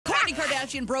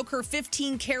Kardashian broke her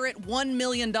 15-carat, $1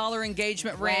 million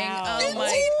engagement ring. Oh, my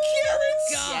 15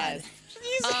 carats?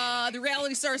 God. The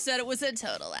reality star said it was a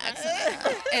total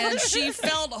accident. And she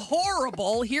felt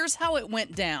horrible. Here's how it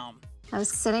went down. I was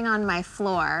sitting on my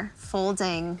floor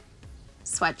folding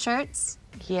sweatshirts.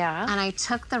 Yeah. And I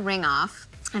took the ring off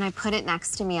and I put it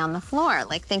next to me on the floor,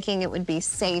 like thinking it would be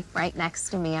safe right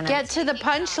next to me. And Get to the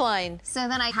punchline. So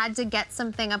then I had to get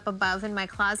something up above in my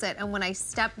closet. And when I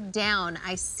stepped down,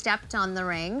 I stepped on the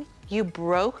ring. You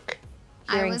broke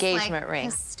your engagement ring. I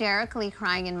was hysterically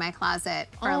crying in my closet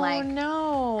for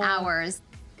no. hours.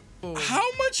 How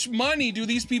much money do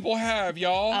these people have,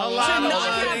 y'all? A lot of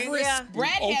money. money. Brat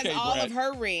has Okay, all Brat. of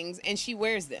her rings, and she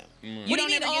wears them. What do you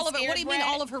mean all of it? What do you mean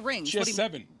all of her rings? She has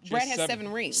 7. Brat has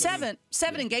 7 rings. Seven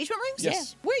engagement rings?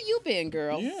 Yes. Where you been,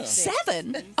 girl? Yeah.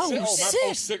 7?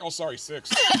 Sorry,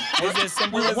 6. Is it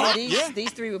simple as What? these? Yeah.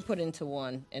 These 3 were put into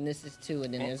 1, and this is 2,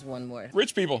 and then there's 1 more.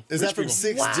 Rich people. Is that from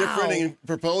 6 different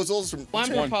proposals? From One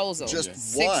proposal. Just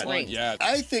 6 one. rings. Yeah.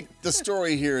 I think the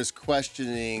story here is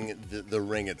questioning the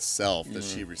ring itself that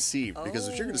she received. Because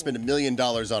if you're going to spend $1 million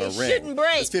on a ring, shouldn't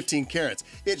break. it's 15 carats.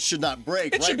 It should not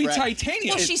break. It should be Brat?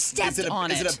 titanium. Well, she stepped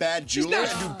on Is it a bad jeweler?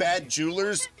 Do bad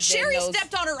jewelers? Sherri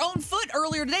stepped on her own foot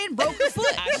earlier today and broke her foot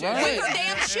with her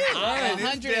damn shoe.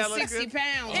 160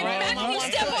 pounds. Imagine you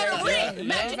step on a ring.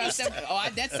 Imagine you step.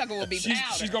 That sucker will be powder.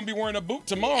 She's going to be wearing a boot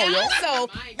tomorrow, And yo.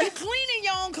 also, you cleaning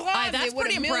your own closet that's with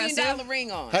pretty $1 million impressive.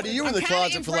 ring on. How do you in the I'm kinda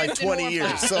closet for like impressed and 20 years?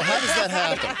 horrified. So how does that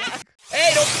happen?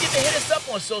 Hey, don't forget to hit us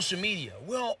up on social media.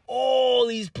 We're on all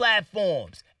these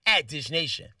platforms at Dish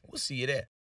Nation. We'll see you there.